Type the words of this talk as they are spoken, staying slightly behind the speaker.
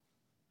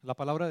La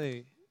palabra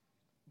de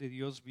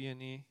Dios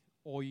viene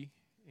hoy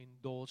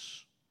en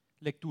dos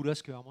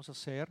lecturas que vamos a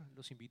hacer.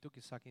 Los invito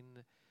a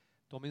que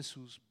tomen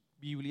sus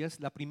Biblias.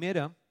 La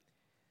primera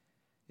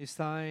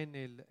está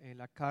en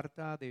la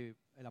carta del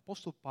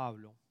apóstol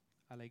Pablo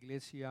a la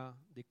iglesia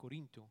de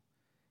Corinto.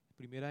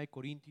 Primera de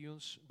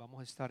Corintios,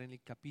 vamos a estar en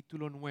el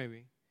capítulo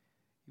 9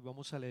 y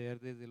vamos a leer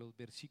desde los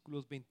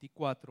versículos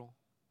 24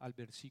 al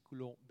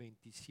versículo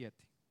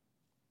 27.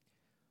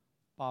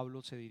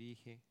 Pablo se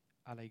dirige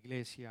a la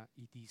iglesia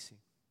y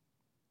dice: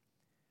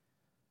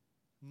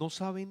 ¿no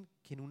saben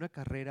que en una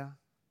carrera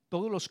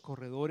todos los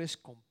corredores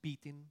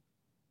compiten,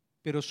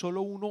 pero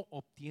solo uno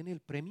obtiene el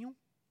premio?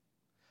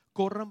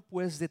 Corran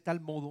pues de tal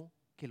modo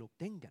que lo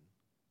obtengan.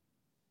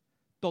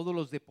 Todos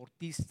los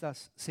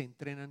deportistas se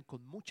entrenan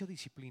con mucha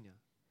disciplina.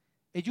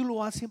 Ellos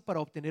lo hacen para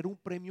obtener un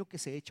premio que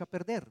se echa a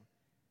perder.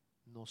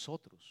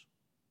 Nosotros,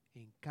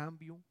 en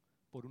cambio,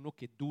 por uno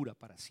que dura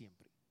para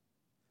siempre.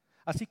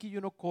 Así que yo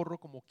no corro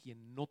como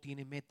quien no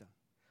tiene meta,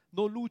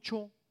 no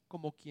lucho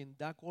como quien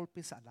da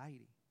golpes al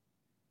aire.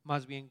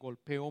 Más bien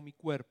golpeo mi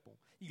cuerpo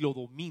y lo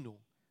domino,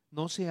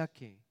 no sea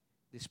que,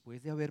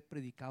 después de haber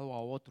predicado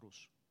a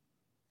otros,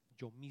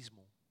 yo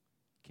mismo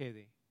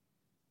quede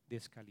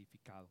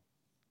descalificado.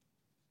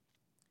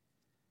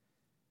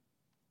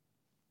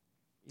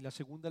 Y la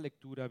segunda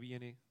lectura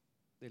viene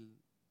del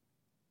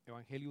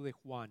Evangelio de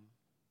Juan,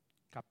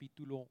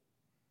 capítulo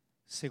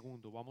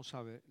 2. Vamos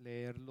a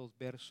leer los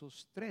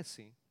versos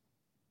 13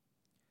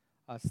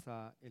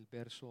 hasta el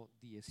verso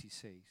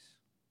 16.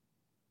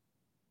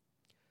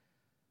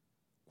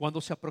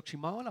 Cuando se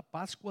aproximaba la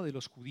Pascua de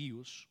los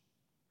judíos,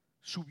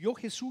 subió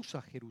Jesús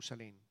a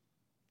Jerusalén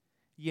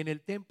y en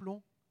el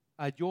templo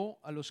halló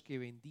a los que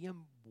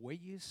vendían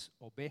bueyes,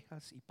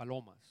 ovejas y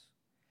palomas,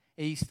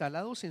 e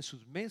instalados en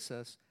sus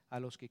mesas a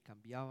los que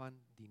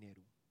cambiaban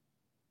dinero.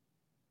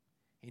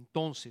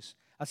 Entonces,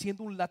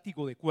 haciendo un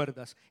látigo de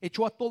cuerdas,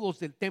 echó a todos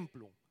del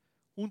templo,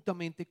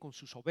 juntamente con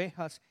sus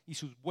ovejas y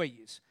sus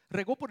bueyes,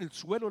 regó por el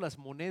suelo las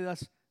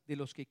monedas de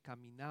los que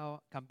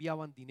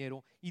cambiaban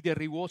dinero y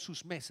derribó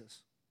sus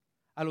mesas.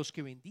 A los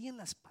que vendían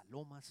las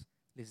palomas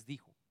les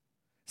dijo: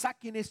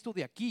 saquen esto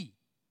de aquí.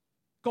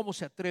 ¿Cómo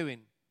se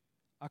atreven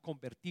a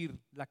convertir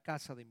la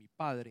casa de mi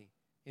padre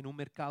en un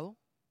mercado?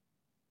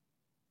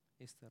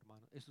 Estos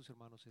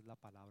hermanos, es la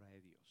palabra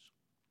de Dios.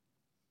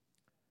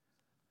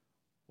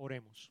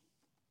 Oremos.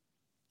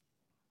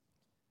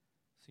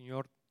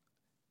 Señor,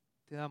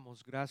 te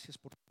damos gracias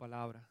por tu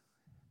palabra.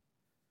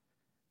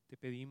 Te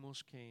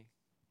pedimos que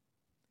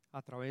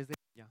a través de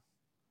ella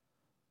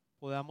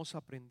podamos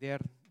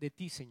aprender de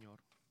ti,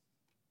 Señor.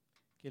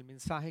 Que el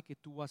mensaje que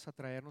tú vas a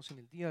traernos en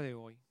el día de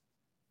hoy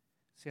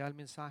sea el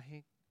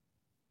mensaje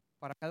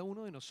para cada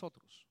uno de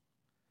nosotros.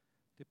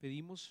 Te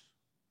pedimos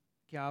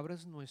que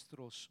abras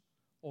nuestros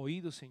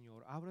oídos,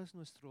 Señor, abras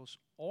nuestros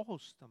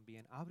ojos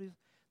también, abres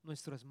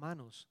nuestras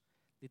manos,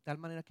 de tal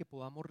manera que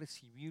podamos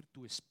recibir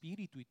tu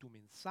espíritu y tu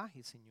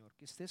mensaje, Señor,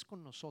 que estés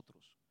con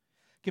nosotros.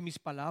 Que mis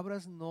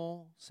palabras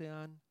no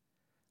sean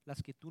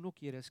las que tú no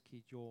quieras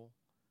que yo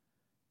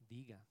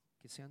diga,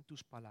 que sean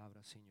tus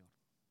palabras, Señor.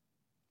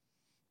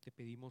 Te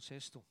pedimos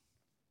esto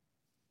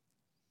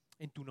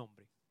en tu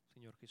nombre,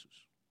 Señor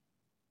Jesús.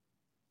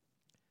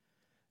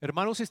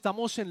 Hermanos,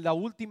 estamos en la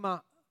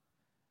última,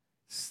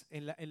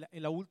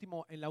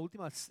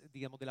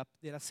 digamos,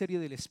 de la serie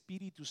del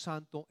Espíritu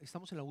Santo.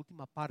 Estamos en la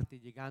última parte,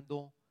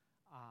 llegando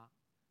a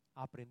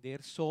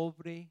aprender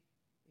sobre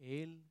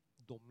el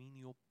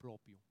dominio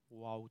propio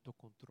o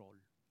autocontrol.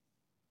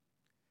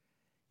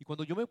 Y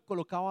cuando yo me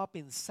colocaba a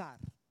pensar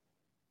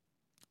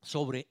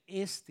sobre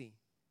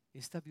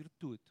esta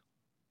virtud,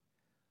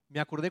 me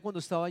acordé cuando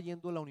estaba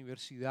yendo a la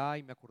universidad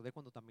y me acordé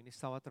cuando también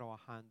estaba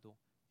trabajando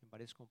en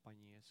varias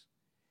compañías.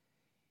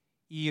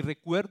 Y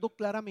recuerdo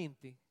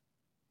claramente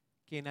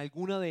que en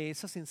alguna de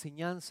esas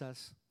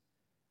enseñanzas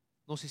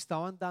nos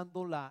estaban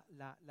dando la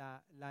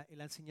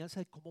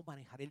enseñanza de cómo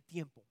manejar el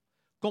tiempo,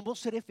 cómo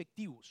ser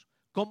efectivos,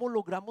 cómo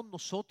logramos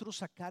nosotros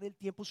sacar el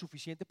tiempo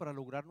suficiente para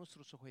lograr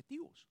nuestros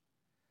objetivos.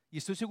 Y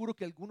estoy seguro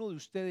que algunos de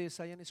ustedes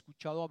hayan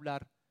escuchado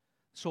hablar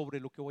sobre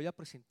lo que voy a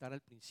presentar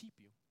al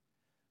principio.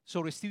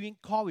 Sobre Stephen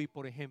Covey,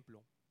 por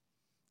ejemplo,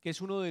 que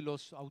es uno de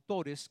los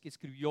autores que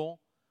escribió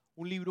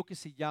un libro que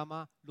se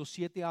llama Los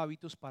 7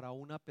 hábitos para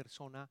una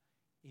persona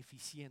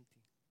eficiente.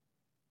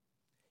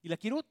 Y la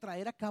quiero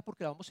traer acá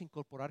porque la vamos a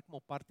incorporar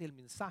como parte del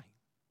mensaje.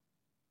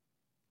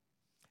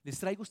 Les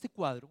traigo este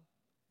cuadro.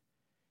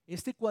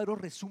 Este cuadro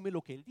resume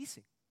lo que él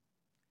dice.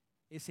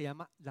 Se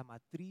llama la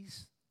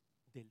matriz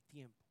del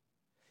tiempo.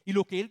 Y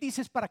lo que él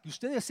dice es: para que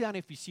ustedes sean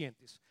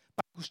eficientes,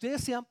 para que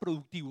ustedes sean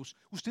productivos,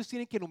 ustedes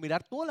tienen que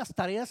enumerar todas las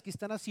tareas que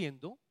están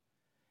haciendo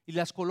y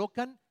las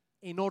colocan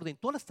en orden,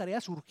 todas las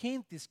tareas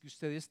urgentes que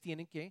ustedes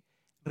tienen que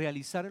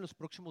realizar en los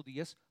próximos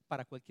días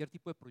para cualquier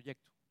tipo de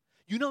proyecto.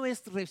 Y una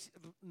vez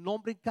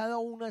nombren cada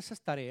una de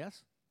esas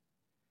tareas,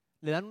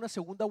 le dan una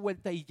segunda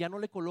vuelta y ya no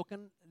le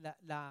colocan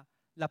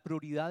la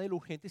prioridad de lo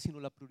urgente, sino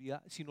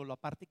la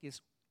parte que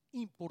es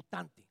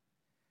importante.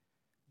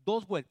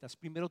 dos vueltas.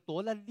 Primero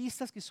todas las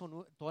listas que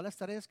son, todas las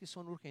tareas que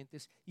son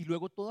urgentes y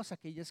luego todas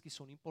aquellas que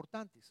son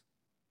importantes.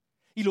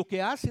 Y lo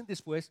que hacen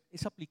después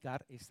es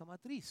aplicar esta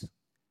matriz.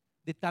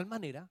 De tal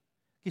manera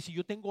que si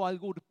yo tengo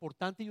algo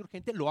importante y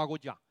urgente, lo hago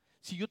ya.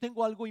 Si yo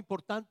tengo algo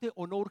importante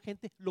o no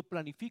urgente, lo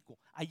planifico.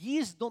 Allí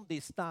es donde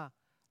está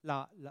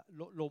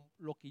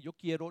lo que yo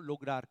quiero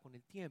lograr con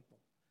el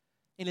tiempo.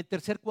 En el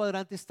tercer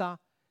cuadrante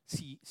está,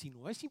 si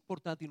no es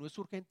importante y no es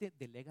urgente,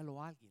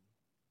 delégalo a alguien.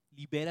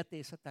 Libérate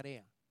de esa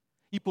tarea.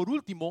 Y por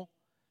último,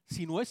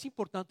 si no es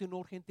importante y no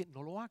urgente,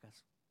 no lo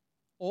hagas.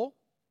 O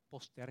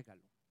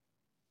postérgalo.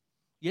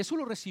 Y eso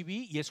lo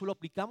recibí y eso lo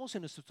aplicamos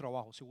en nuestro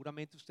trabajo.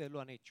 Seguramente ustedes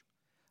lo han hecho.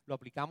 Lo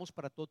aplicamos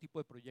para todo tipo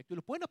de proyectos. Y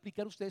lo pueden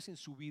aplicar ustedes en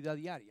su vida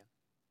diaria.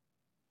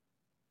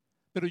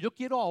 Pero yo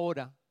quiero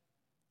ahora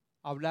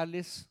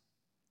hablarles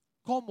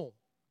cómo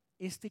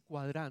este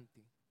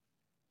cuadrante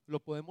lo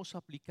podemos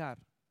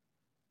aplicar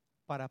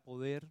para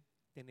poder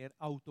tener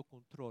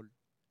autocontrol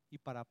y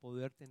para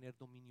poder tener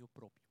dominio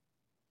propio.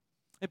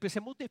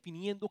 Empecemos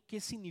definiendo qué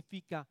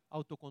significa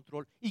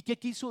autocontrol y qué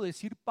quiso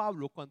decir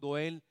Pablo cuando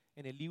él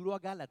en el libro a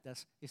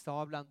Gálatas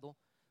estaba hablando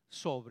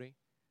sobre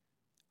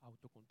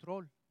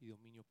autocontrol y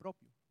dominio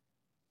propio.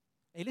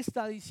 Él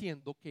está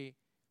diciendo que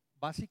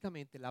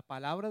básicamente la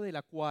palabra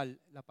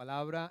la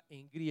palabra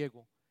en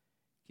griego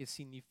que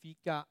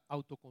significa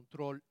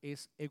autocontrol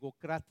es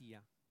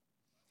egokratia.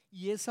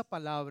 Y esa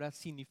palabra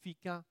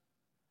significa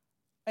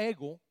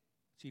ego.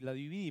 Si la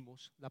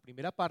dividimos, la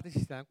primera parte, si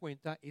se dan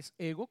cuenta, es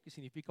ego, que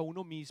significa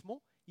uno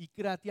mismo, y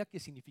kratia, que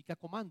significa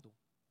comando.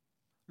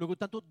 Luego,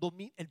 tanto,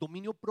 el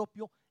dominio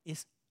propio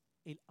es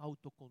el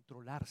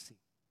autocontrolarse.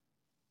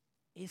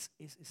 Es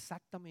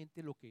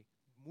exactamente lo que,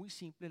 muy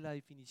simple la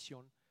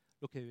definición,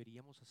 lo que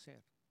deberíamos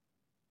hacer.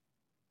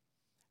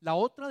 La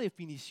otra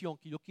definición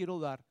que yo quiero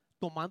dar,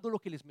 tomando lo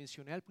que les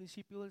mencioné al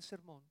principio del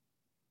sermón,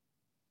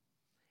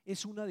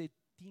 es una de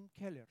Tim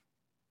Keller.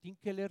 Tim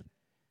Keller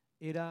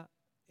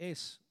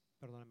es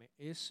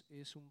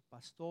un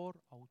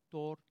pastor,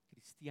 autor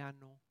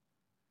cristiano,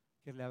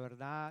 que la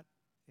verdad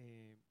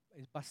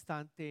es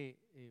bastante,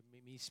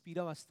 me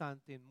inspira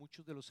bastante en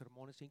muchos de los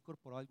sermones, he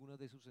incorporado algunas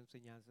de sus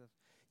enseñanzas.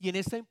 Y en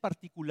esta en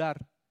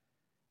particular,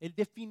 él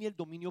define el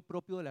dominio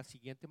propio de la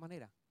siguiente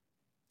manera.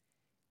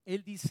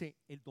 Él dice,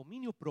 el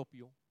dominio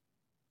propio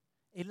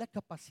es la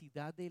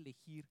capacidad de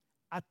elegir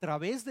a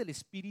través del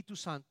Espíritu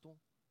Santo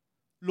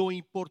lo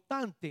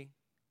importante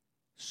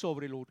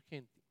sobre lo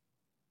urgente.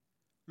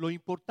 Lo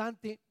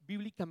importante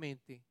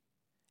bíblicamente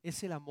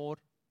es el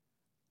amor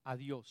a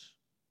Dios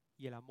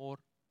y el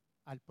amor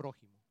al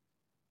prójimo.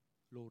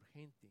 Lo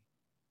urgente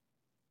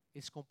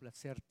es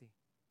complacerte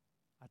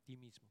a ti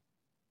mismo.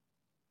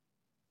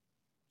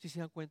 ¿Sí se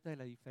dan cuenta de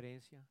la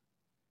diferencia?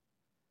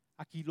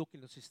 Aquí lo que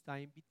nos está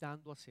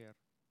invitando a hacer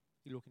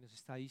y lo que nos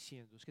está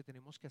diciendo es que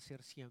tenemos que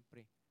hacer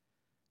siempre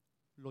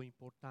lo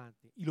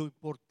importante. Y lo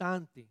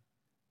importante,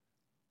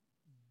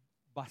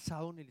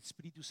 basado en el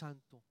Espíritu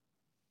Santo,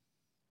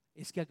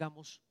 es que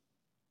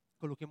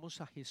coloquemos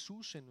a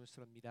Jesús en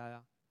nuestra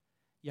mirada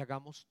y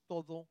hagamos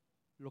todo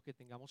lo que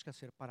tengamos que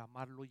hacer para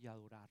amarlo y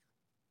adorarlo.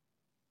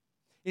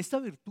 Esta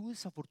virtud,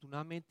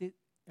 desafortunadamente,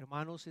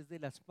 hermanos, es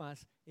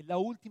la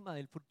última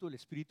del fruto del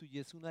Espíritu y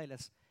es una de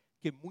las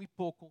que muy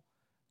poco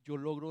yo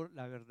logro,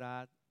 la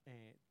verdad,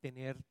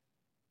 tener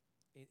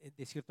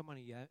de cierta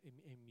manera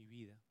en mi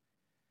vida.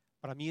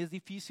 Para mí es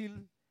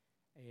difícil.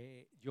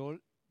 Yo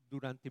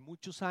durante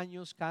muchos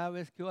años, cada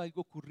vez que algo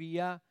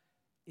ocurría,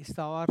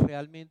 estaba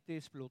realmente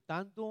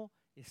explotando,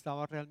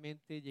 estaba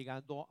realmente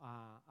llegando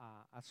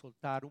a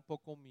soltar un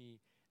poco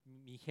mi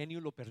genio,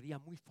 lo perdía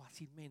muy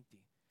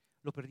fácilmente.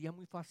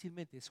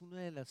 Es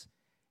una de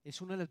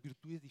las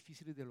virtudes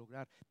difíciles de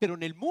lograr. Pero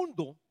en el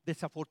mundo,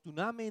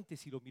 desafortunadamente,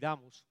 si lo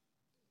miramos,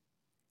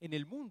 en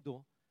el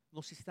mundo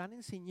nos están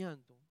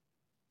enseñando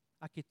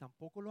a que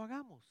tampoco lo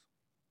hagamos.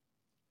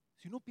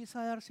 Si uno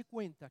empieza a darse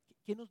cuenta,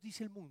 ¿qué nos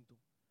dice el mundo?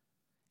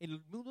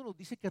 El mundo nos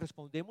dice que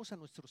respondemos a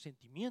nuestros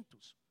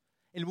sentimientos.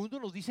 El mundo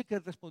nos dice que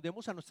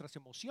respondemos a nuestras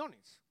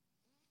emociones,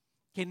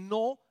 que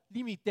no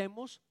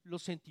limitemos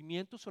los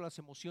sentimientos o las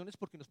emociones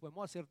porque nos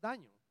podemos hacer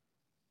daño.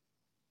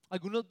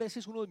 Algunas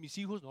veces uno de mis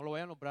hijos, no lo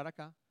voy a nombrar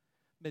acá,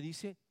 me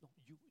dice, no,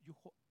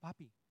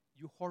 papi,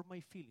 you hurt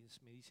my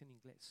feelings, me dice en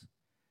inglés.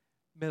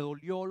 Me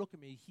dolió lo que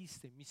me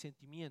dijiste, mis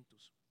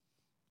sentimientos.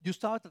 Yo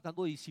estaba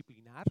tratando de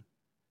disciplinar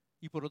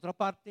y por otra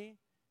parte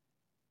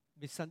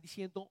me están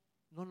diciendo,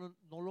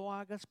 no lo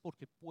hagas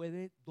porque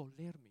puede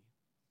dolerme.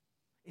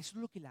 Eso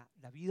es lo que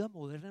la vida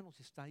moderna nos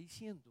está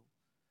diciendo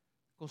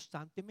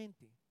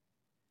constantemente.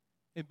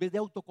 En vez de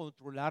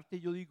autocontrolarte,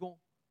 yo digo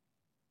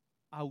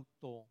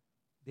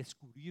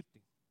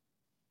autodescubrirte.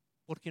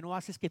 ¿Por qué no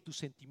haces que tus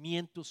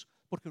sentimientos,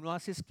 por qué no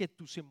haces que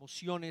tus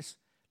emociones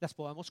las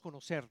podamos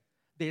conocer?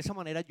 De esa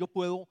manera yo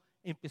puedo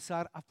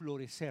empezar a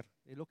florecer.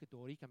 Es lo que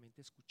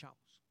teóricamente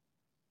escuchamos.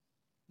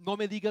 No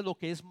me digas lo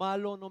que es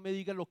malo, no me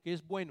digas lo que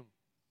es bueno.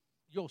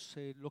 Yo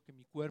sé lo que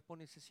mi cuerpo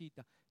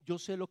necesita, yo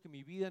sé lo que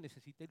mi vida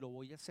necesita y lo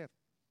voy a hacer.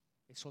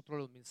 Es otro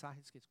de los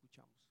mensajes que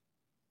escuchamos.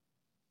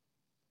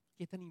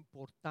 ¿Qué tan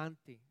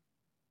importante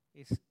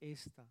es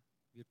esta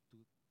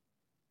virtud.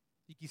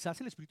 Y quizás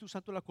el Espíritu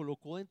Santo la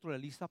colocó dentro de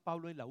la lista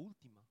Pablo en la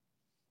última,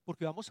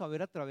 porque vamos a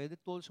ver a través de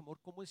todo el amor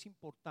cómo es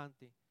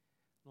importante,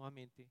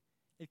 nuevamente,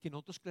 el que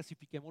nosotros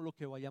clasifiquemos lo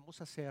que vayamos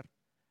a hacer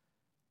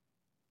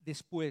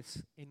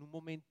después, en un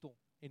momento,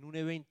 en un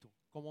evento,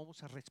 cómo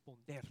vamos a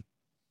responder.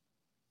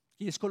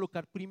 Y es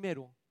colocar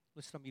primero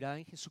nuestra mirada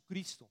en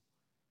Jesucristo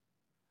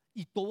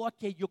y todo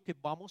aquello que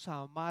vamos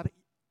a amar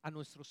a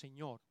nuestro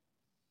Señor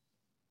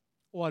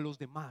o a los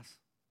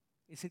demás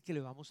es el que le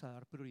vamos a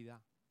dar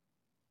prioridad.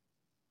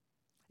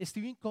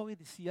 Stephen Covey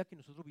decía que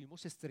nosotros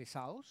vivimos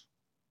estresados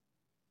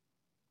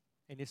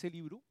en ese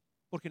libro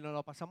porque nos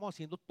lo pasamos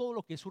haciendo todo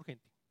lo que es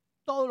urgente.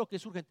 Todo lo que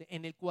es urgente.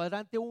 En el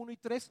cuadrante 1 y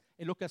 3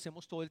 es lo que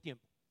hacemos todo el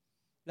tiempo.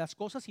 Las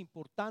cosas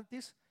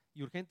importantes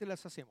y urgentes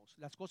las hacemos.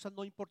 Las cosas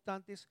no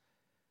importantes,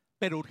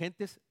 pero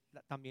urgentes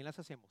también las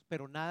hacemos.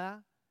 Pero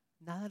nada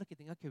lo que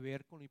tenga que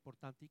ver con lo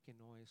importante y que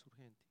no es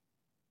urgente.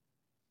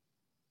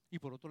 Y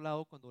por otro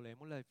lado, cuando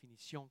leemos la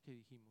definición que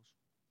dijimos,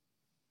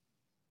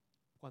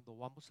 cuando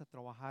vamos a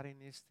trabajar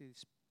en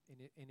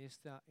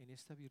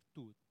esta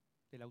virtud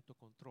del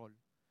autocontrol,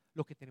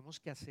 lo que tenemos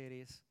que hacer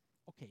es,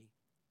 ok,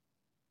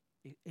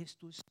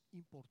 esto es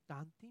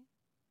importante,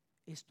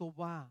 esto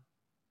va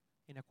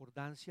en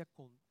acordancia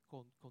con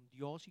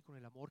Dios y con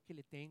el amor que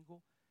le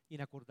tengo y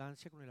en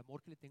acordancia con el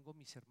amor que le tengo a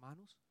mis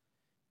hermanos,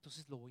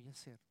 entonces lo voy a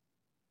hacer.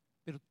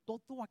 Pero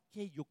todo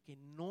aquello que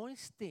no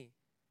esté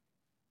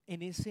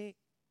en ese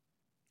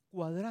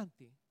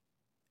cuadrante,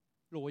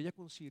 lo voy a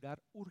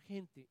considerar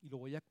urgente y lo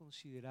voy a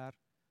considerar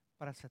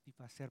para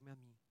satisfacerme a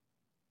mí.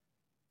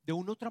 De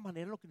una u otra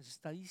manera, lo que nos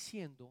está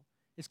diciendo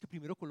es que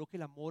primero coloque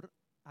el amor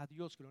a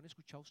Dios, que lo han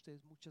escuchado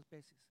ustedes muchas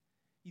veces,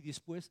 y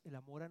después el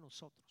amor a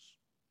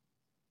nosotros.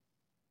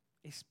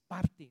 Es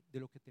parte de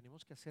lo que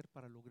tenemos que hacer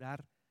para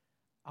lograr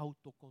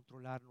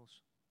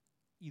autocontrolarnos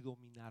y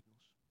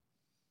dominarnos.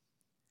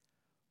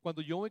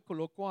 Cuando yo me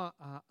coloco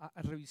a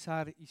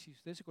revisar, y si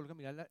ustedes se colocan a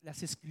mirar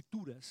las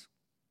escrituras,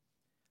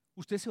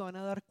 ustedes se van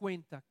a dar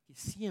cuenta que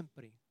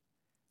siempre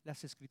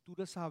las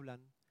escrituras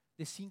hablan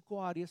de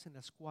 5 áreas en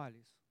las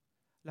cuales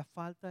la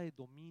falta de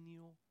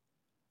dominio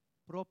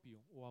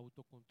propio o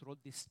autocontrol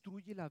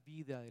destruye la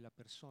vida de la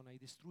persona y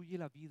destruye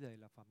la vida de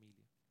la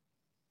familia.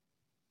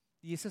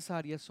 Y esas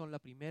áreas son la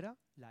primera,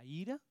 la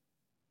ira,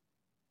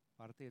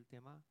 parte del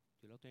tema,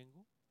 yo lo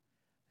tengo.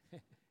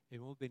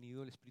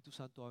 El Espíritu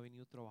Santo ha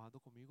venido trabajando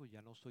conmigo,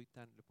 ya no soy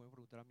tan, le pueden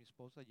preguntar a mi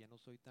esposa, ya no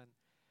soy tan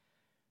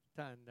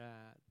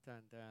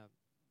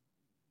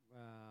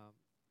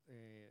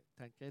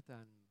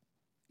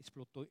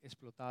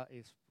explotada,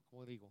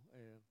 como digo,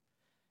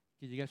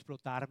 que llega a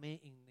explotarme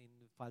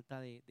en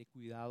falta de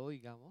cuidado,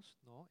 digamos,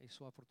 ¿no?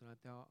 Eso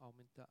afortunadamente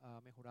ha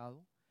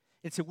mejorado.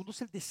 El segundo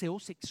es el deseo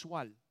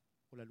sexual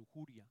o la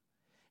lujuria.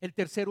 El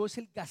tercero es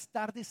el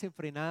gastar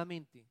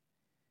desenfrenadamente.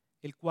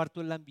 El cuarto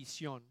es la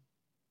ambición.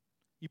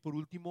 Y por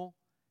último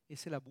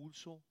es el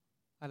abuso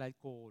al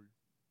alcohol.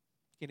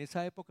 Que en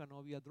esa época no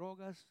había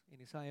drogas,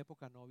 en esa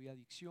época no había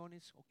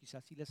adicciones, o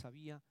quizás sí las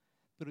había,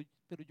 pero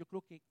yo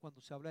creo que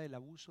cuando se habla del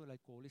abuso del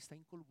alcohol está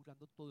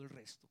involucrando todo el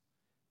resto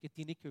que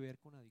tiene que ver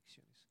con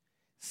adicciones.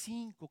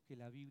 5 que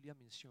la Biblia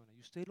menciona, y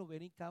ustedes lo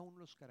ven en cada uno de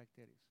los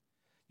caracteres.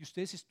 Y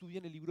ustedes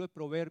estudian el libro de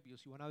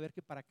Proverbios y van a ver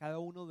que para cada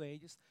uno de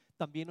ellos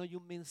también hay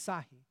un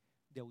mensaje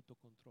de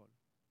autocontrol.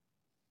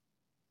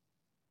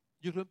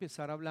 Yo quiero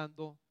empezar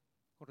hablando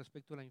con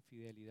respecto a la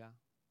infidelidad.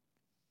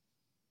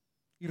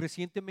 Y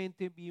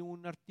recientemente vi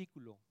un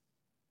artículo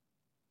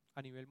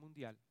a nivel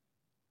mundial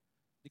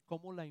de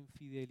cómo la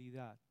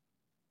infidelidad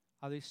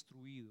ha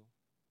destruido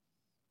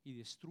y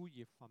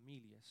destruye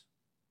familias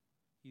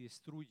y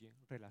destruye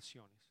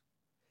relaciones.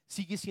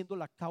 Sigue siendo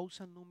la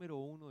causa número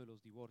 1 de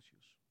los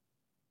divorcios.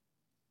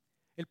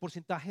 El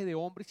porcentaje de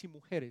hombres y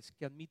mujeres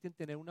que admiten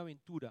tener una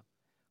aventura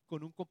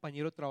con un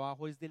compañero de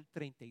trabajo es del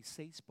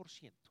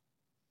 36%.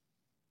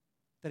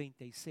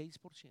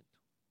 36%.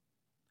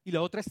 Y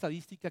la otra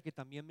estadística que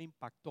también me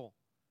impactó,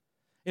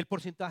 el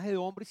porcentaje de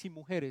hombres y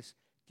mujeres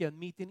que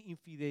admiten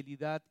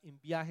infidelidad en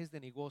viajes de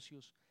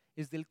negocios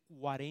es del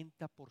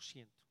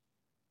 40%.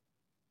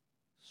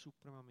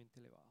 Supremamente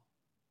elevado.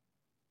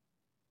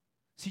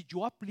 Si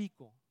yo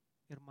aplico,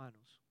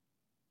 hermanos,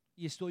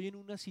 y estoy en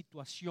una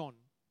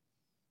situación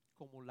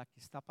como la que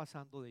está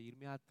pasando de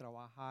irme a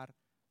trabajar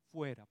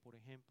fuera, por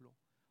ejemplo,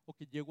 o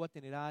que llego a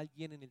tener a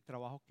alguien en el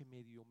trabajo que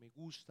medio me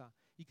gusta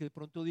y que de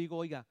pronto digo,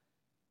 oiga,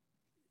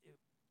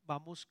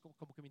 vamos,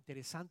 como que me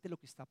interesante lo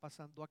que está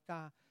pasando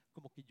acá,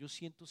 como que yo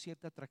siento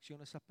cierta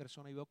atracción a esa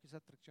persona y veo que esa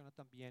atracción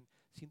también,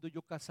 siendo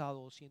yo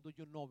casado o siendo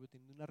yo novio,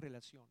 teniendo una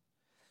relación.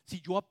 Si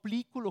yo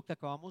aplico lo que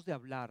acabamos de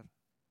hablar,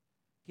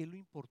 ¿qué es lo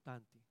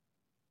importante?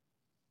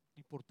 Lo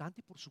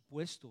importante, por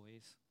supuesto,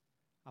 es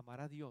amar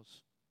a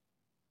Dios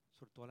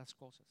sobre todas las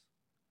cosas.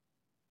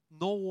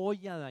 No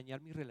voy a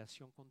dañar mi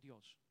relación con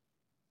Dios.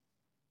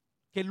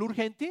 ¿Qué es lo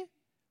urgente?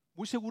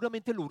 Muy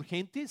seguramente lo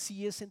urgente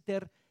sí es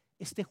sentir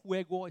este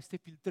juego, este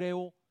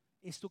filtreo,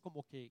 esto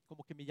como que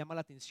me llama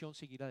la atención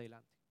seguir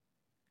adelante.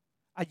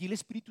 Allí el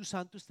Espíritu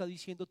Santo está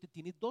diciéndote,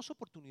 tienes 2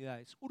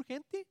 oportunidades,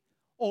 urgente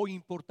o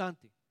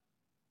importante.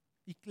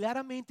 Y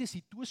claramente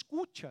si tú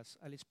escuchas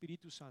al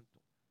Espíritu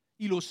Santo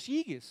y lo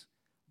sigues,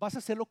 vas a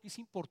hacer lo que es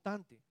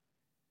importante.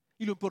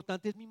 Y lo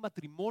importante es mi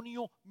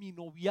matrimonio, mi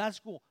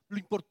noviazgo. Lo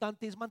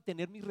importante es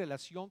mantener mi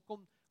relación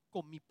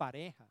con mi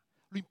pareja.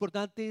 Lo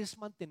importante es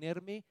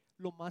mantenerme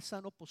lo más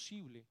sano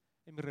posible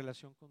en mi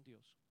relación con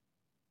Dios.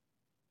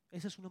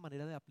 Esa es una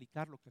manera de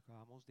aplicar lo que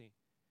acabamos de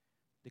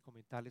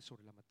comentarles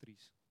sobre la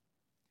matriz.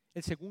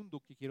 El segundo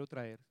que quiero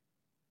traer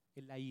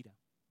es la ira.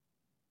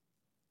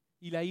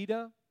 Y la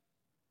ira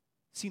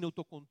sin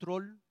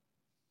autocontrol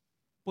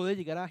puede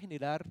llegar a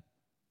generar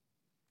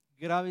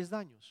graves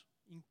daños,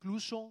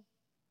 incluso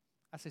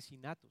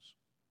asesinatos.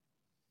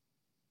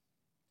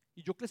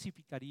 Y yo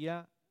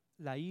clasificaría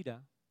la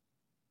ira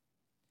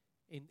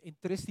en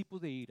tres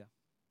tipos de ira.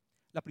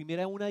 La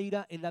primera, una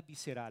ira es la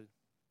visceral.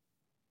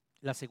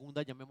 La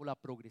segunda, llamémosla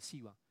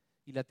progresiva.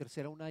 Y la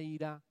tercera, una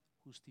ira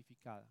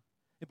justificada.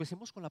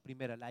 Empecemos con la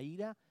primera. La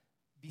ira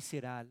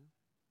visceral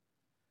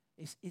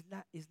es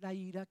la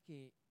ira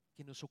que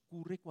nos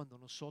ocurre cuando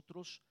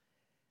nosotros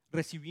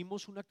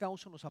recibimos una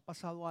causa, nos ha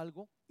pasado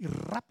algo y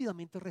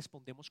rápidamente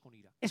respondemos con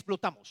ira.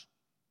 Explotamos.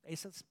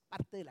 Esa es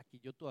parte de la que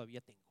yo todavía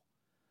tengo.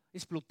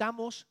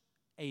 Explotamos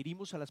e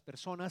herimos a las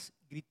personas,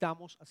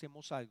 gritamos,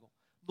 hacemos algo.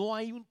 No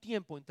hay un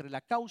tiempo entre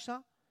la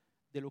causa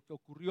de lo que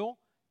ocurrió,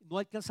 no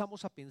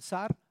alcanzamos a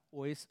pensar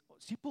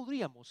sí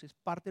podríamos, es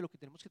parte de lo que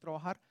tenemos que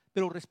trabajar,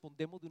 pero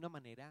respondemos de una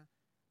manera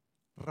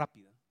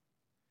rápida.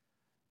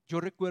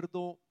 Yo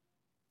recuerdo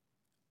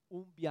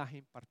un viaje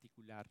en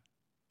particular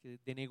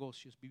de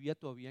negocios. Vivía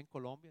todavía en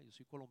Colombia, yo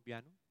soy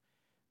colombiano,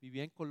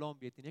 vivía en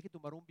Colombia y tenía que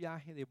tomar un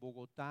viaje de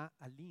Bogotá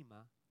a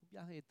Lima, un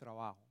viaje de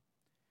trabajo.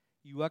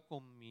 Iba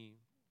con mi,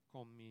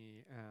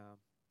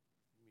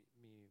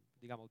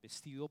 digamos,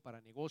 vestido para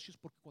negocios,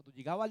 porque cuando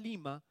llegaba a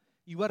Lima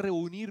iba a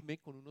reunirme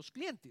con unos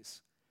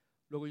clientes.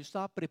 Luego yo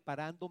estaba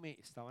preparándome,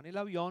 estaba en el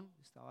avión,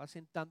 estaba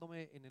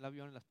sentándome en el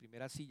avión, en las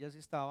primeras sillas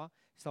estaba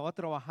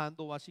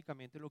trabajando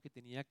básicamente lo que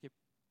tenía que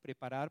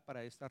preparar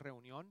para esta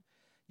reunión.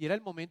 Y era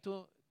el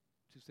momento,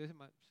 si ustedes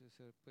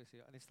pues,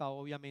 han estado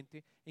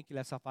obviamente, en que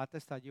la azafata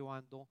está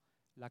llevando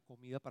la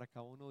comida para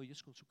cada uno de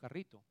ellos con su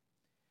carrito.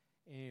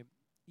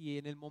 Y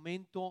en el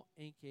momento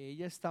en que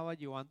ella estaba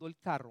llevando el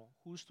carro,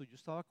 justo yo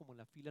estaba como en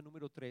la fila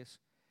número 3,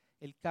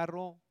 el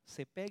carro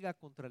se pega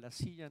contra la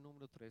silla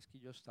número 3 que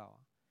yo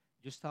estaba.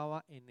 Yo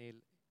estaba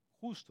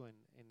justo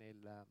en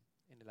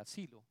el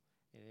asilo,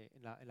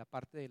 en la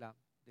parte de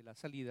la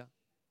salida,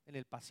 en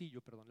el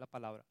pasillo, perdón la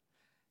palabra,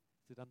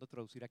 estoy dando a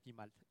traducir aquí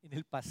mal, en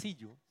el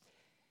pasillo.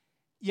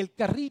 Y el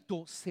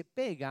carrito se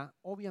pega,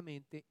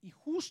 obviamente, y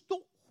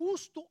justo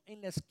en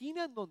la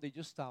esquina en donde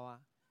yo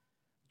estaba,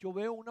 yo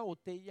veo una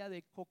botella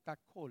de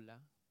Coca-Cola,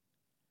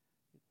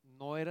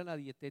 no era la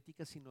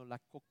dietética, sino la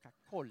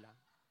Coca-Cola.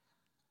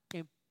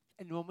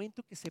 En el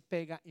momento que se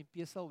pega,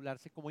 empieza a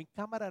doblarse, como en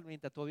cámara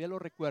lenta, todavía lo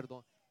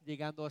recuerdo,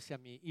 llegando hacia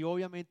mí, y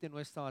obviamente no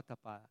estaba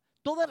tapada.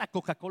 Toda la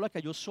Coca-Cola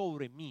cayó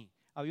sobre mí.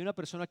 Había una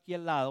persona aquí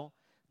al lado,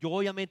 yo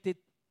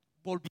obviamente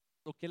volví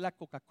a lo que es la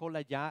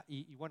Coca-Cola ya,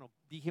 y bueno,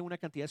 dije una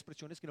cantidad de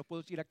expresiones que no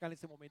puedo decir acá en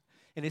este momento,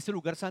 en este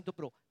lugar santo,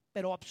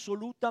 pero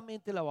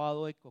absolutamente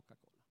lavado de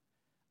Coca-Cola.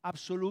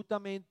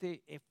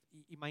 Absolutamente,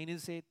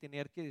 imagínense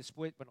tener que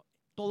después, bueno,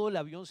 todo el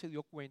avión se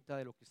dio cuenta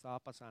de lo que estaba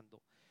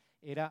pasando.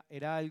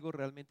 Era algo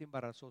realmente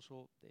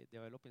embarazoso de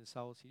haberlo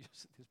pensado. Si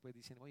ellos después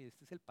dicen, oye,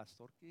 este es el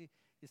pastor que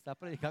está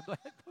predicando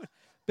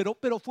algo.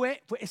 Pero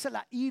fue esa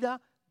la ira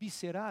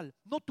visceral.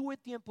 No tuve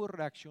tiempo de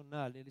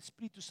reaccionar, el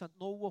Espíritu Santo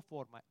no hubo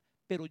forma,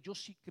 pero yo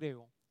sí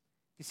creo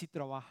que si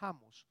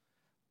trabajamos,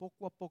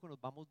 poco a poco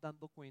nos vamos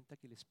dando cuenta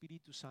que el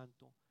Espíritu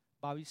Santo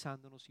va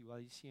avisándonos y va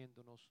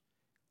diciéndonos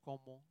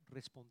cómo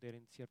responder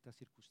en ciertas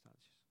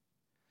circunstancias.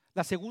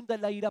 La segunda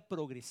es la ira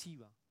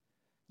progresiva.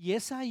 Y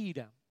esa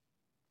ira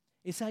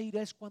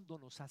es cuando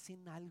nos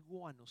hacen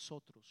algo a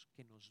nosotros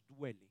que nos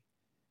duele.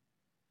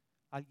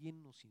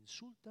 Alguien nos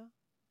insulta,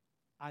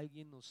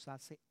 alguien nos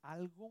hace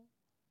algo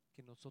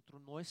que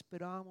nosotros no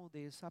esperábamos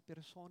de esa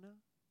persona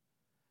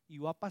y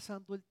va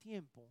pasando el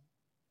tiempo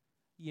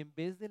y en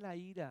vez de la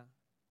ira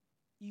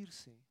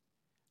irse,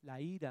 la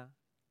ira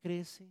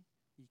crece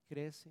y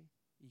crece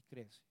y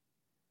crece.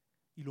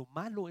 Y lo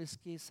malo es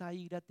que esa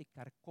ira te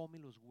carcome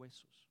los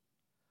huesos.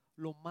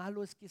 Lo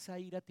malo es que esa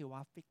ira te va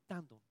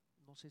afectando.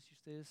 No sé si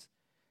ustedes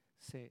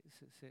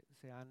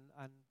se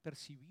han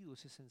percibido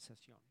esa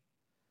sensación.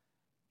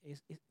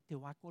 Te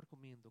va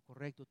carcomiendo,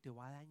 correcto, te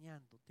va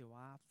dañando, te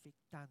va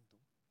afectando.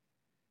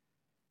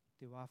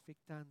 Te va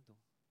afectando.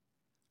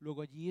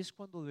 Luego allí es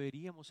cuando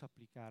deberíamos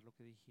aplicar lo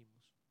que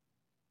dijimos.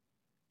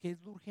 ¿Qué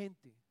es lo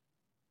urgente?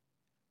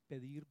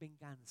 Pedir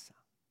venganza.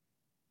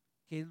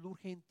 ¿Qué es lo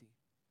urgente?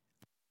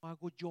 ¿Cómo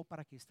hago yo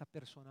para que esta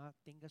persona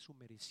tenga su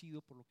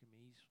merecido por lo que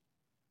me hizo?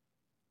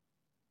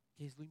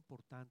 ¿Qué es lo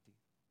importante?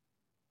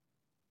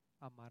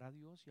 Amar a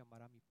Dios y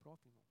amar a mi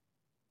prójimo.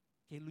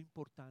 ¿Qué es lo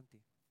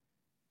importante?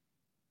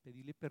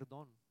 Pedirle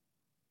perdón.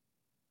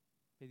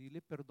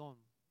 Pedirle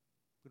perdón.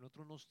 Porque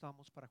nosotros no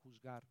estamos para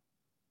juzgar.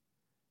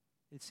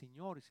 El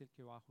Señor es el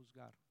que va a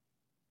juzgar.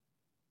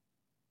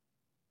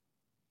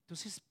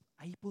 Entonces,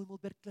 ahí podemos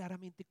ver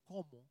claramente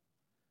cómo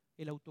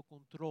el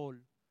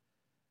autocontrol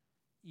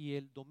y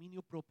el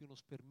dominio propio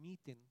nos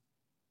permiten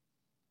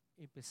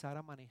empezar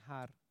a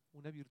manejar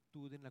una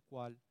virtud en la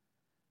cual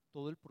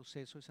todo el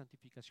proceso de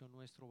santificación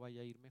nuestro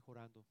vaya a ir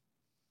mejorando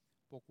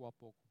poco a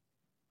poco.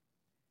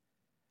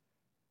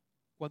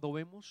 Cuando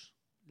vemos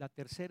la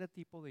tercera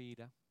tipo de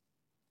ira,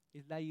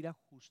 es la ira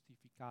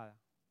justificada.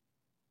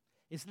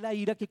 Es la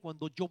ira que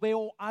cuando yo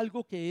veo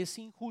algo que es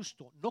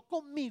injusto, no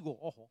conmigo,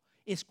 ojo,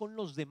 es con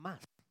los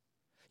demás.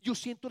 Yo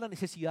siento la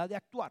necesidad de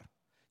actuar.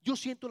 Yo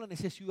siento la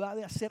necesidad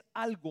de hacer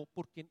algo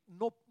porque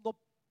no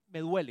me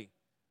duele,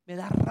 me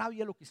da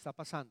rabia lo que está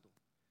pasando.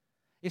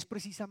 Es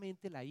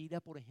precisamente la ira,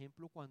 por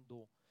ejemplo,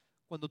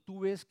 cuando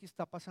tú ves que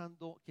está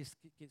pasando,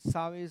 que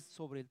sabes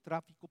sobre el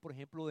tráfico, por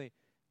ejemplo,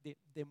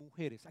 de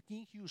mujeres. Aquí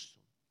en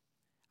Houston,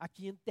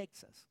 aquí en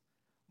Texas,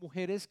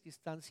 mujeres que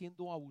están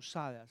siendo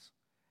abusadas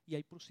y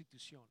hay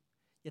prostitución.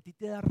 Y a ti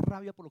te da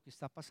rabia por lo que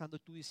está pasando y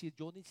tú dices,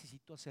 yo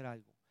necesito hacer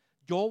algo.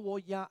 Yo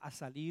voy a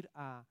salir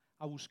a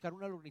buscar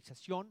una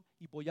organización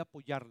y voy a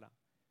apoyarla.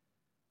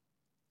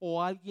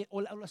 O alguien,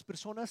 o las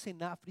personas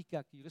en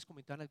África, que yo les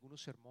comentaba en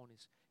algunos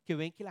sermones, que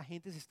ven que la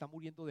gente se está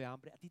muriendo de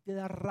hambre, a ti te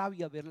da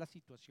rabia ver la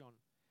situación.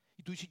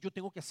 Y tú dices, yo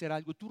tengo que hacer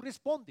algo. Tú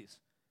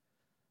respondes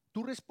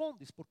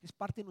porque es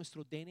parte de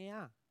nuestro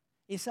DNA.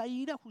 Esa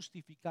ira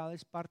justificada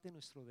es parte de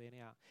nuestro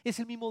DNA. Es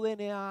el mismo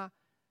DNA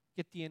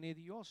que tiene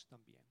Dios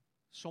también.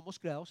 Somos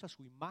creados a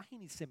su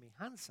imagen y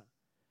semejanza.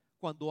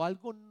 Cuando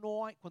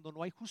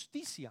no hay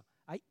justicia,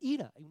 hay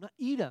ira, hay una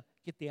ira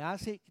que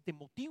te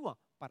motiva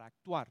para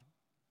actuar.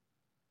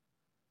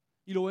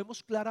 Y lo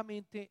vemos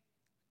claramente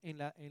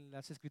en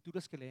las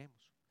escrituras que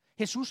leemos.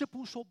 Jesús se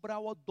puso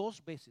bravo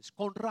 2 veces,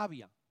 con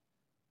rabia.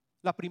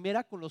 La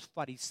primera con los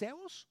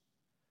fariseos,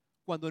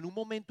 cuando en un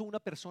momento una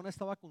persona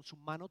estaba con su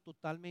mano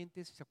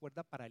totalmente, si se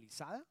acuerda,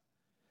 paralizada.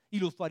 Y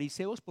los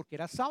fariseos, porque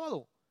era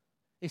sábado,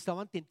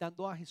 estaban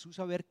tentando a Jesús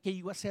a ver qué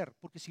iba a hacer,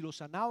 porque si lo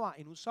sanaba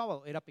en un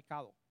sábado era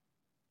pecado.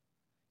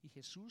 Y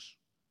Jesús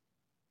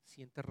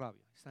siente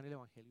rabia, está en el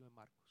Evangelio de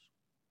Marcos.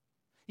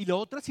 Y la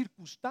otra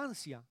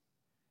circunstancia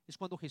es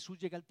cuando Jesús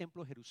llega al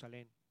templo de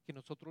Jerusalén, que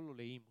nosotros lo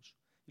leímos.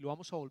 Y lo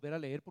vamos a volver a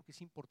leer porque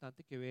es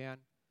importante que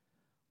vean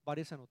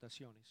varias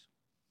anotaciones.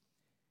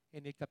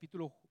 En el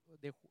capítulo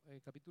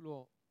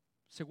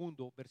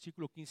segundo,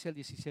 versículo 15 al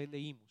 16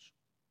 leímos.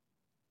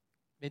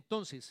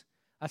 Entonces,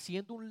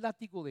 haciendo un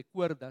látigo de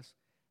cuerdas,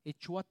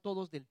 echó a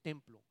todos del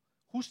templo,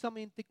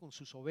 juntamente con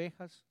sus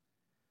ovejas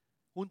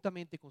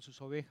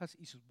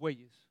y sus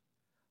bueyes.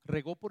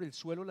 Regó por el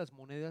suelo las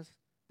monedas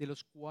de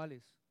los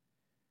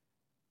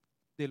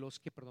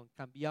que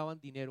cambiaban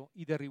dinero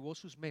y derribó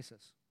sus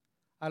mesas.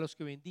 A los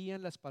que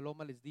vendían las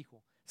palomas les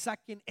dijo,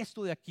 saquen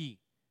esto de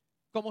aquí.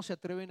 ¿Cómo se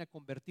atreven a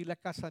convertir la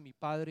casa de mi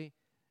padre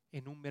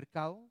en un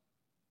mercado?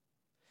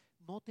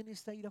 Noten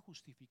esta ira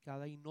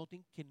justificada y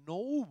noten que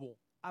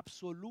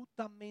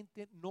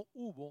absolutamente no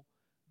hubo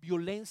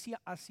violencia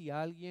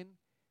hacia alguien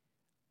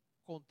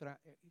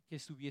que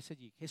estuviese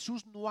allí.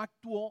 Jesús no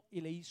actuó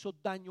y le hizo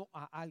daño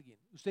a alguien.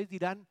 Ustedes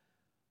dirán,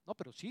 no,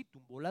 pero sí,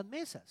 tumbó las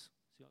mesas.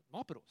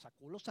 No, pero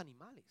sacó los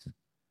animales.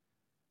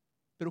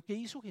 Pero ¿qué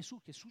hizo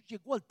Jesús? Jesús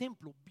llegó al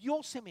templo,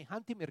 vio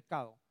semejante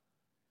mercado,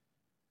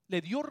 le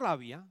dio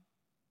rabia,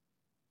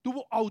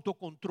 tuvo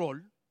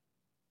autocontrol,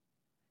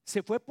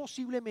 se fue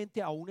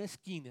posiblemente a una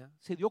esquina,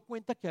 se dio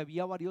cuenta que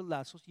había varios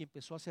lazos y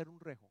empezó a hacer un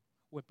rejo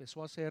o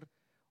empezó a hacer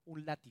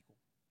un látigo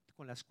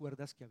con las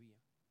cuerdas que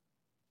había.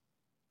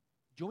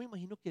 Yo me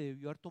imagino que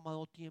debió haber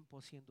tomado tiempo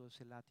haciendo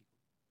ese látigo,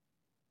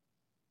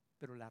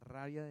 pero la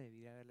rabia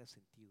debía haberla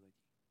sentido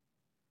allí.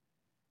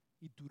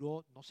 Y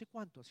duró no sé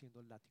cuánto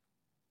haciendo el látigo,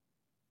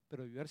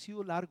 pero debió haber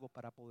sido largo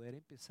para poder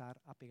empezar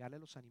a pegarle a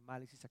los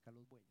animales y sacar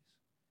los bueyes.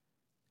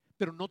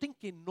 Pero noten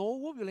que no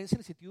hubo violencia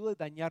en el sentido de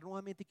dañar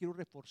nuevamente, quiero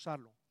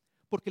reforzarlo,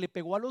 porque le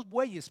pegó a los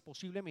bueyes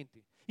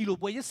posiblemente, y los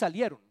bueyes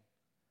salieron,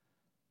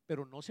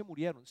 pero no se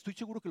murieron. Estoy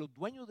seguro que los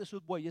dueños de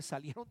esos bueyes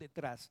salieron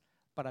detrás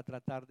para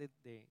tratar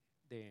de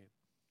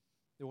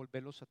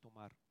volverlos a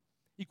tomar.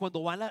 Y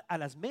cuando van a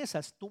las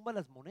mesas, tumba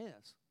las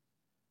monedas.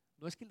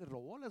 No es que les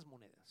robó las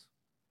monedas,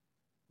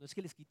 no es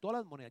que les quitó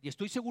las monedas. Y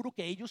estoy seguro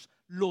que ellos,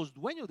 los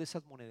dueños de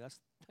esas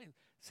monedas,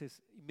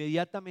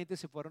 inmediatamente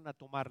se fueron a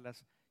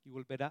tomarlas y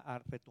volver a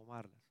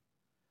retomarlas.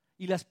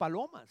 Y las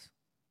palomas.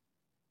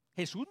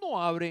 Jesús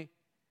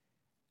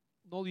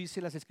no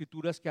dice las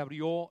escrituras que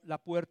abrió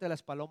la puerta de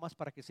las palomas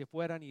para que se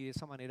fueran y de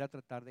esa manera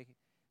tratar de que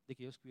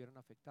ellos estuvieran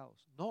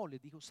afectados. No, les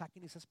dijo,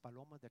 saquen esas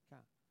palomas de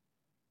acá.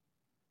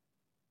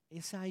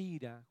 Esa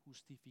ira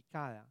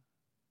justificada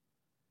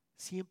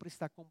siempre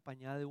está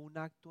acompañada de un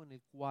acto en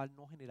el cual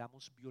no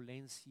generamos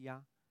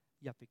violencia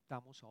y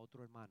afectamos a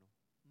otro hermano.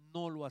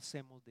 No lo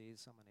hacemos de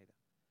esa manera.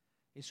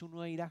 Es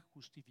una ira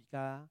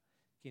justificada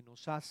que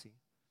nos hace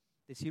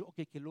decir, ok,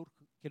 ¿qué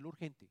es lo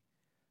urgente?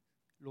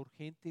 Lo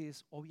urgente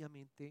es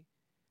obviamente,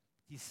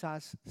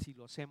 quizás si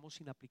lo hacemos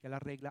sin aplicar la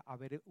regla,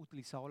 haber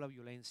utilizado la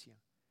violencia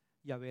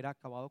y haber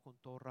acabado con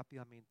todo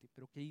rápidamente.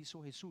 Pero ¿qué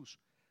hizo Jesús?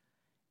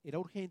 Era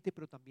urgente,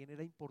 pero también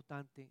era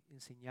importante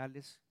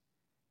enseñarles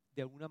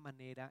de alguna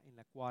manera en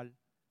la cual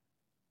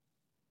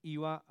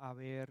iba a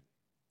haber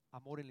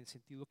amor en el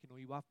sentido que no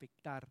iba a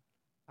afectar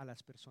a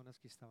las personas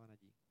que estaban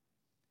allí.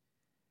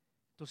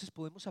 Entonces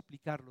podemos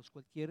aplicarlos,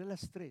 cualquiera de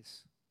las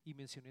tres, y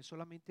mencioné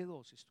solamente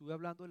dos. Estuve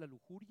hablando de la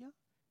lujuria,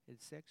 el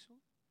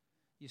sexo,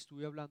 y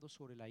estuve hablando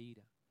sobre la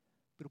ira,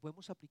 pero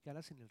podemos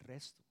aplicarlas en el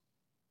resto.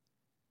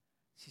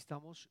 Si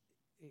estamos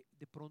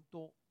de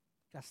pronto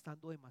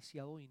gastando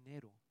demasiado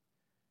dinero,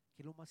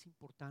 ¿qué es lo más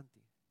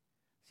importante?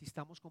 Si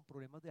estamos con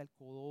problemas de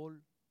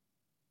alcohol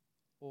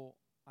o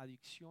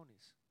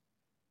adicciones,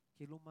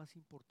 ¿qué es lo más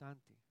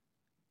importante?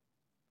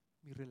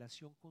 Mi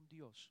relación con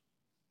Dios.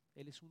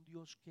 Él es un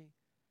Dios que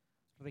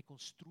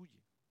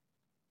reconstruye.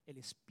 El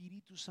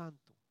Espíritu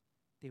Santo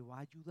te va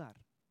a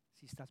ayudar.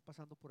 Si estás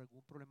pasando por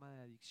algún problema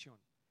de adicción,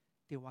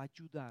 te va a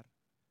ayudar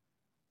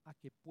a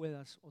que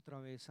puedas otra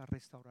vez a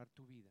restaurar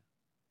tu vida.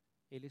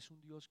 Él es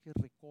un Dios que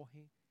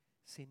recoge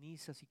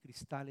cenizas y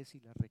cristales y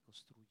las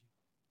reconstruye.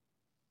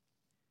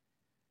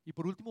 Y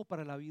por último,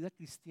 para la vida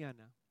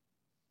cristiana,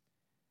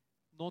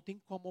 noten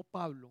cómo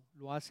Pablo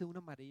lo hace de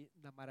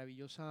una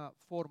maravillosa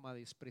forma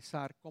de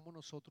expresar cómo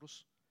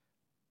nosotros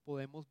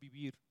podemos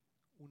vivir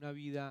una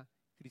vida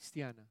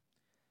cristiana.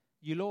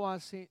 Y él lo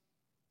hace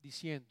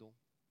diciendo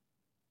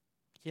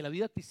que la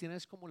vida cristiana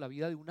es como la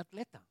vida de un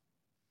atleta,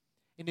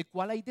 en el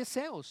cual hay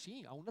deseos,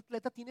 sí, a un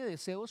atleta tiene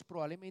deseos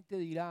probablemente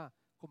de ir a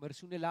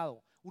comerse un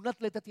helado, un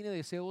atleta tiene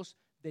deseos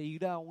de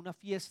ir a una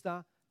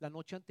fiesta la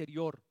noche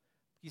anterior,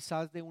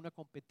 quizás de una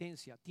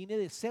competencia, tiene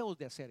deseos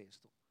de hacer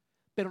esto,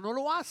 pero no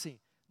lo hace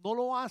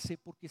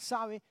porque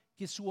sabe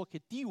que su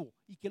objetivo,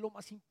 y que es lo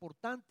más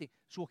importante,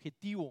 su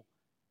objetivo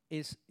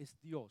es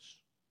Dios.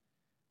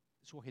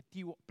 Su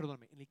objetivo,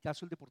 perdóname, en el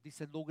caso del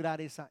deportista es lograr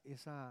ese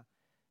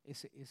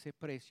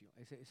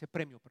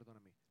premio,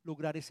 perdóname,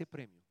 lograr ese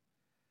premio.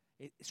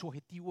 Su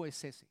objetivo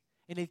es ese.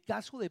 En el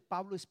caso de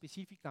Pablo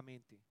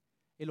específicamente,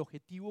 el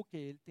objetivo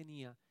que él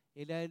tenía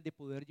era el de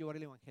poder llevar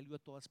el evangelio a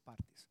todas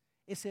partes.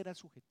 Ese era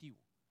su objetivo.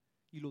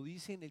 Y lo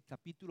dice en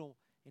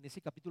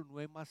ese capítulo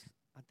 9 más,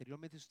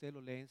 anteriormente si ustedes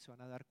lo leen se van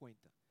a dar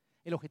cuenta.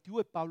 El objetivo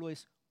de Pablo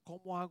es: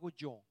 ¿cómo hago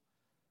yo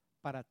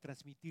para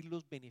transmitir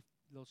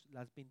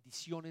las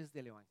bendiciones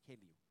del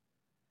evangelio?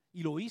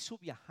 Y lo hizo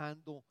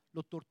viajando,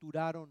 lo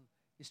torturaron,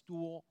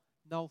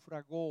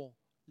 naufragó,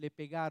 le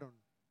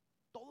pegaron,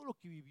 todo lo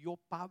que vivió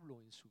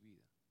Pablo en su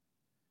vida.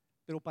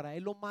 Pero para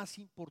él lo más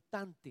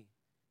importante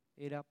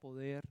era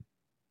poder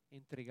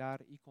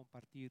entregar y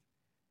compartir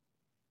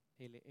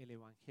el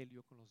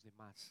evangelio con los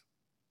demás.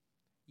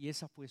 Y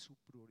esa fue su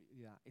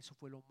prioridad, eso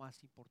fue lo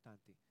más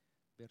importante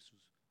versus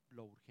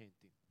lo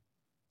urgente.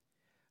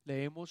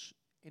 Leemos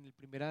en el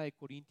 1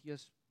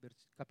 Corintios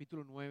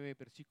capítulo 9,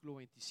 versículo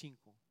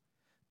 25.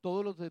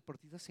 Todos los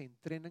deportistas se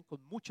entrenan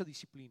con mucha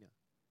disciplina.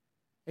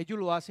 Ellos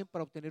lo hacen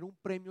para obtener un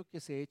premio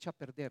que se echa a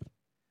perder.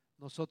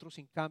 Nosotros,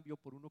 en cambio,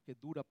 por uno que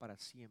dura para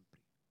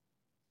siempre.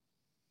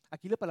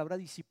 Aquí la palabra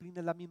disciplina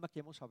es la misma que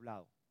hemos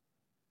hablado.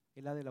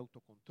 Es la del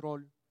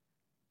autocontrol,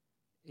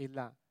 es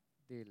la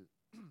del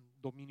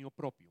dominio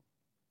propio.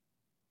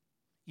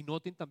 Y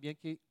noten también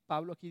que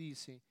Pablo aquí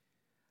dice,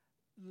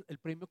 el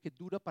premio que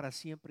dura para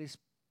siempre es,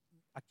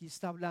 aquí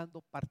está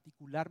hablando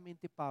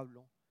particularmente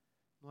Pablo,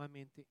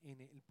 nuevamente,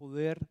 en el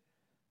poder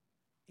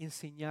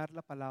enseñar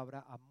la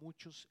palabra a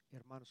muchos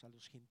hermanos, a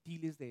los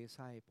gentiles de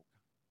esa época.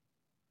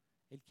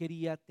 Él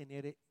quería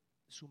tener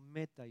su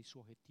meta y su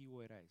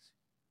objetivo era ese.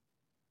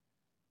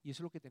 Y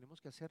eso es lo que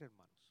tenemos que hacer,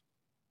 hermanos.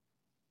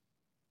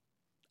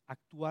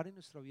 Actuar en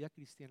nuestra vida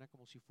cristiana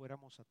como si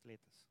fuéramos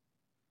atletas.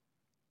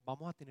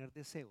 Vamos a tener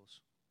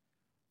deseos,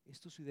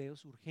 estos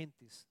deseos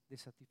urgentes de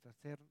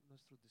satisfacer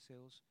nuestros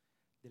deseos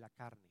de la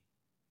carne.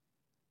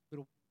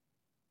 Pero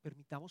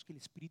permitamos que el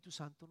Espíritu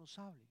Santo nos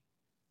hable.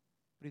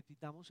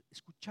 Permitamos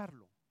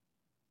escucharlo.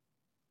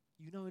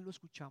 Y una vez lo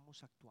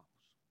escuchamos,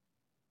 actuamos.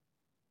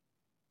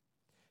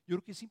 Yo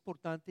creo que es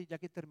importante, ya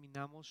que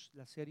terminamos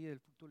la serie del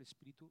fruto del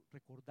Espíritu,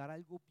 recordar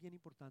algo bien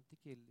importante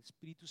que el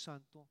Espíritu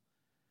Santo,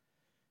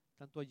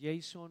 tanto a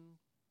Jason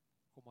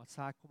como a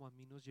Zach como a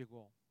mí nos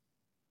llegó.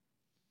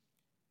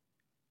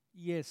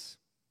 Y el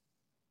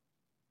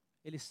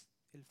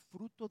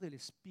fruto del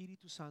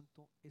Espíritu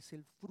Santo es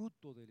el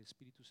fruto del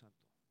Espíritu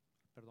Santo.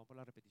 Perdón por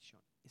la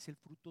repetición. Es el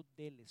fruto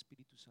del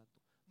Espíritu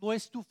Santo. No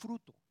es tu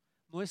fruto,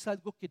 no es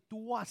algo que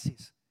tú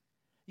haces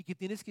y que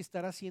tienes que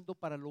estar haciendo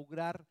para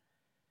lograr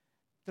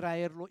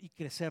traerlo y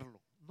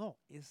crecerlo. No,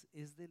 es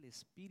del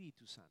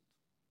Espíritu Santo.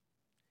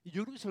 Y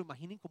yo creo que se lo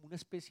imaginen como una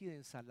especie de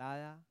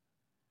ensalada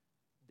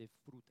de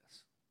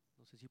frutas.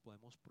 No sé si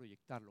podemos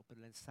proyectarlo, pero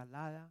una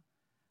ensalada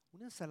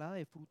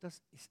de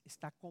frutas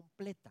está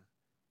completa.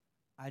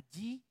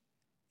 Allí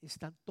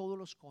están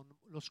todos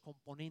los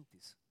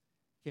componentes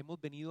que hemos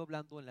venido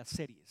hablando en las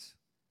series.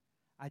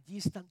 Allí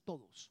están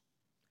todos.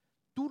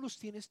 Tú los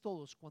tienes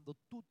todos cuando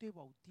tú te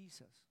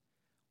bautizas,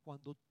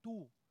 cuando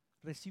tú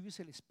recibes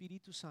el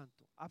Espíritu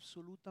Santo.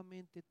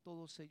 Absolutamente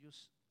todos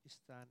ellos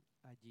están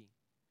allí.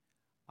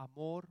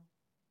 Amor,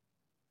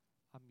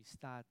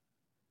 amistad,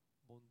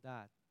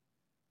 bondad,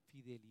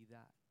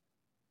 fidelidad,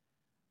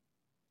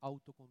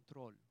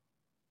 autocontrol.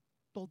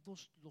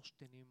 Todos los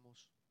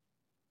tenemos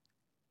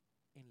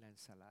en la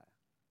ensalada.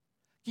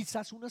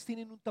 Quizás unas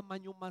tienen un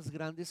tamaño más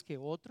grandes que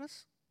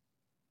otras,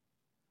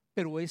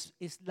 pero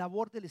es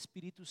labor del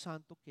Espíritu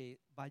Santo que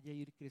vaya a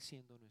ir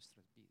creciendo en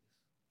nuestras vidas.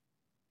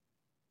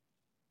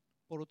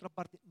 Por otra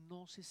parte,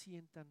 no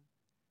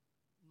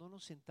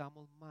nos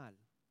sentamos mal.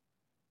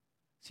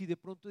 Si de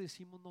pronto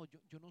decimos, no,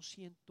 yo no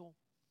siento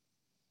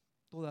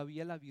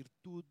todavía la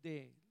virtud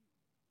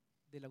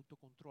del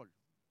autocontrol,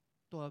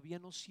 todavía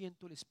no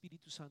siento el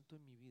Espíritu Santo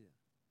en mi vida,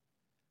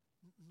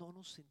 no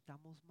nos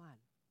sentamos mal.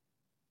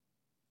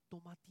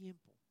 Toma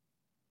tiempo.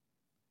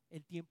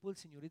 El tiempo del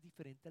Señor es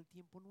diferente al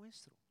tiempo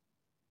nuestro.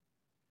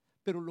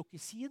 Pero lo que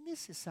sí es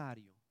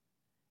necesario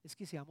es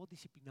que seamos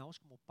disciplinados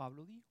como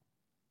Pablo dijo.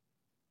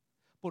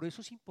 Por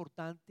eso es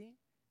importante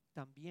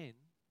también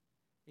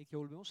el que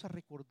volvemos a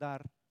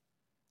recordar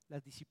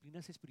las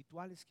disciplinas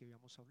espirituales que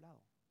habíamos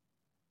hablado.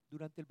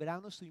 Durante el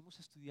verano estuvimos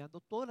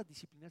estudiando todas las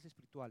disciplinas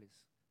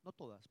espirituales, no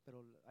todas,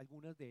 pero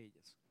algunas de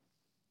ellas.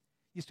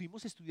 Y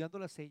estuvimos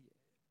estudiándolas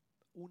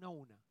una a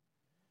una.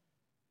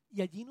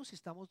 Y allí nos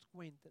estamos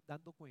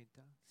dando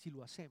cuenta, si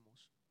lo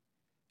hacemos,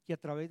 que a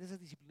través de esas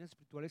disciplinas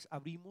espirituales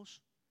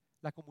abrimos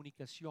la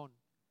comunicación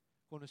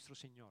con nuestro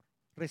Señor,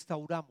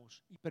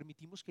 restauramos y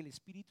permitimos que el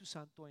Espíritu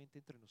Santo entre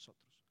entre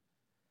nosotros.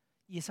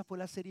 Y esa fue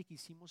la serie que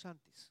hicimos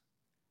antes,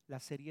 la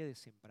serie de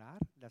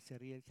sembrar, la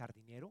serie del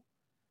jardinero,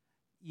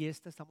 y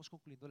esta estamos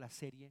concluyendo la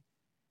serie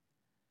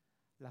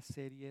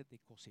de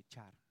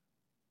cosechar.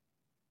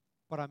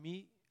 Para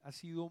mí ha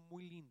sido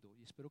muy lindo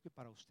y espero que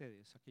para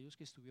ustedes, aquellos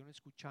que estuvieron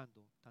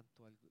escuchando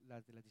tanto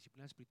las de las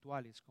disciplinas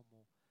espirituales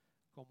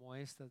como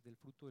estas del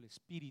fruto del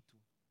Espíritu,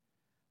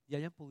 y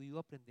hayan podido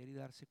aprender y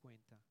darse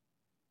cuenta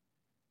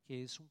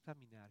que es un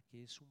caminar,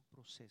 que es un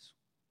proceso.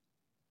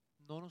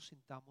 No nos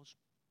sintamos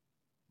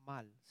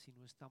mal si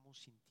no estamos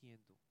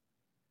sintiendo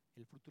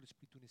el fruto del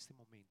Espíritu en este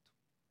momento.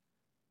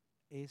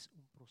 Es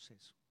un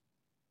proceso.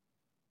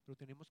 Pero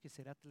tenemos que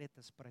ser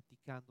atletas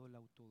practicando el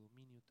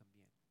autodominio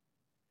también.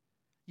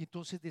 Y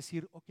entonces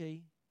decir, ok,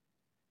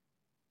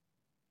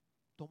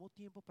 ¿tomo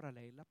tiempo para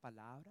leer la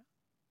palabra?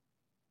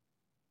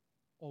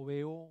 ¿O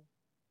veo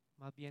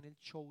más bien el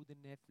show de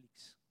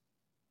Netflix?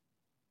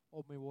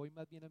 ¿O me voy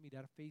más bien a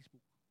mirar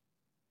Facebook?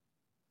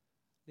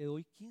 ¿Le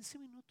doy 15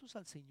 minutos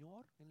al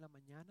Señor en la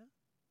mañana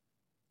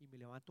y me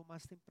levanto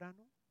más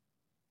temprano?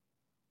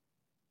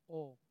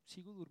 ¿O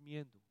sigo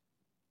durmiendo?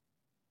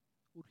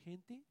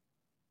 ¿Urgente?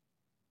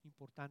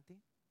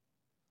 ¿Importante?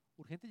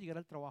 Urgente llegar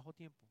al trabajo a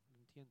tiempo, lo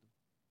entiendo.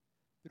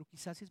 Pero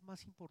quizás es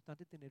más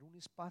importante tener un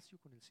espacio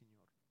con el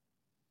Señor.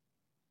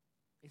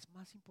 Es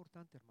más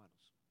importante,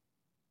 hermanos.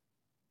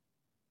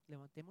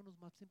 Levantémonos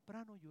más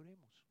temprano y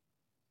oremos.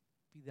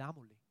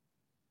 Pidámosle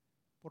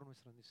por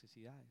nuestras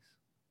necesidades.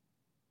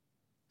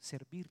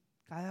 Servir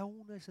cada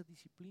una de esas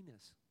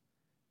disciplinas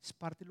es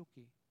parte de lo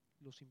que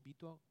los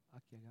invito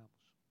a que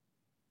hagamos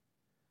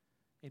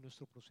en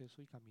nuestro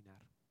proceso y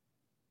caminar.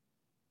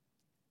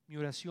 Mi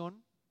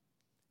oración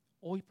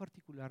hoy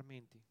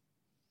particularmente,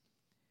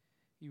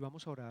 y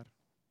vamos a orar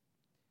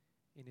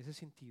en ese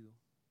sentido,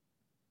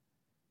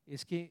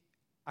 es que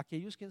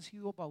aquellos que han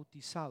sido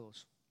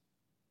bautizados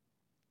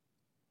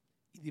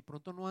y de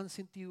pronto no han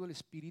sentido el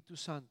Espíritu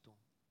Santo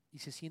y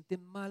se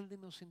sienten mal de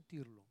no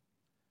sentirlo,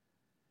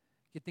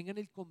 que tengan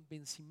el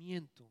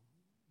convencimiento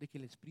de que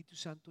el Espíritu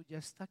Santo ya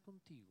está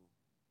contigo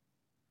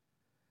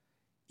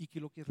y que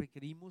lo que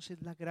requerimos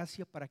es la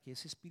gracia para que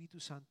ese Espíritu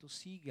Santo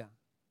siga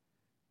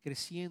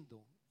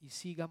creciendo y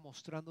siga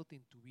mostrándote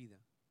en tu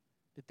vida,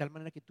 de tal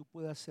manera que tú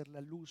puedas ser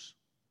la luz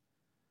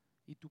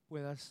y tú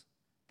puedas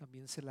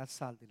también ser la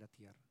sal de la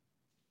tierra.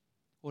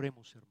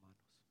 Oremos, hermanos.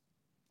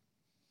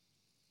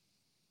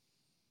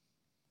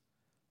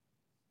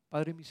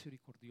 Padre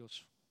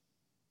misericordioso,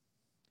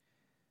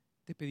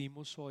 te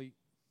pedimos hoy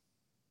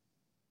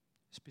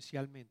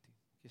especialmente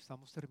que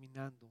estamos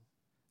terminando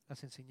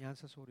las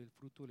enseñanzas sobre el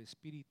fruto del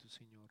Espíritu,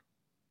 Señor,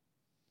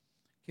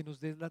 que nos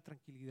des la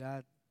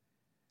tranquilidad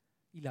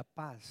y la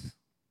paz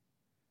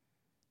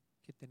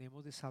que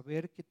tenemos de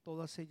saber que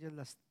todas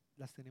ellas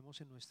las tenemos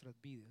en nuestras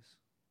vidas,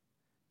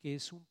 que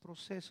es un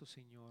proceso,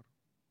 Señor.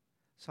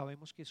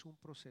 Sabemos que es un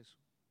proceso.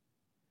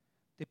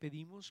 Te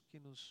pedimos que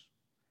nos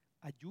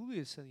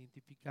ayudes a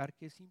identificar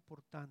qué es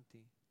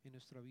importante en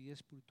nuestra vida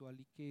espiritual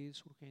y qué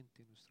es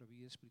urgente en nuestra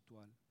vida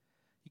espiritual,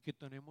 y que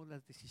tomemos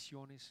las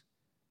decisiones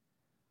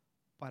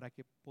para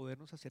que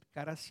podernos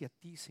acercar hacia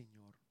ti,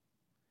 Señor,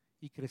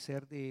 y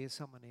crecer de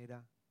esa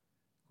manera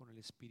con el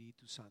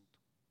Espíritu Santo.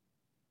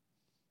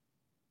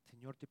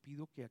 Señor, te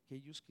pido que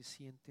aquellos que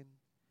sienten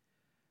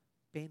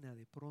pena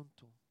de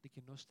pronto de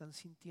que no están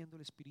sintiendo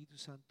el Espíritu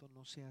Santo,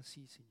 no sea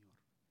así, Señor.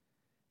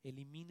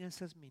 Elimina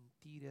esas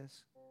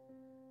mentiras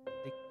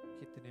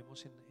que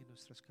tenemos en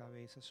nuestras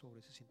cabezas sobre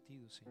ese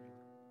sentido,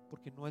 Señor,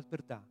 porque no es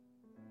verdad.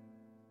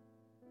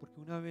 Porque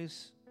una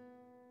vez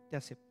te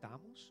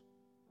aceptamos,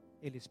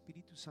 el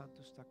Espíritu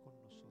Santo está con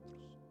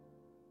nosotros.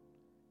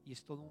 Y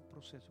es todo un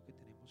proceso que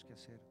tenemos que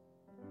hacer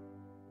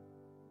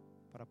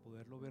para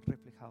poderlo ver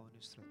reflejado en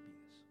nuestras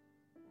vidas.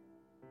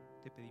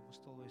 Te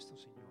pedimos todo esto,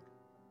 Señor,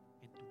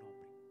 en tu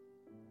nombre.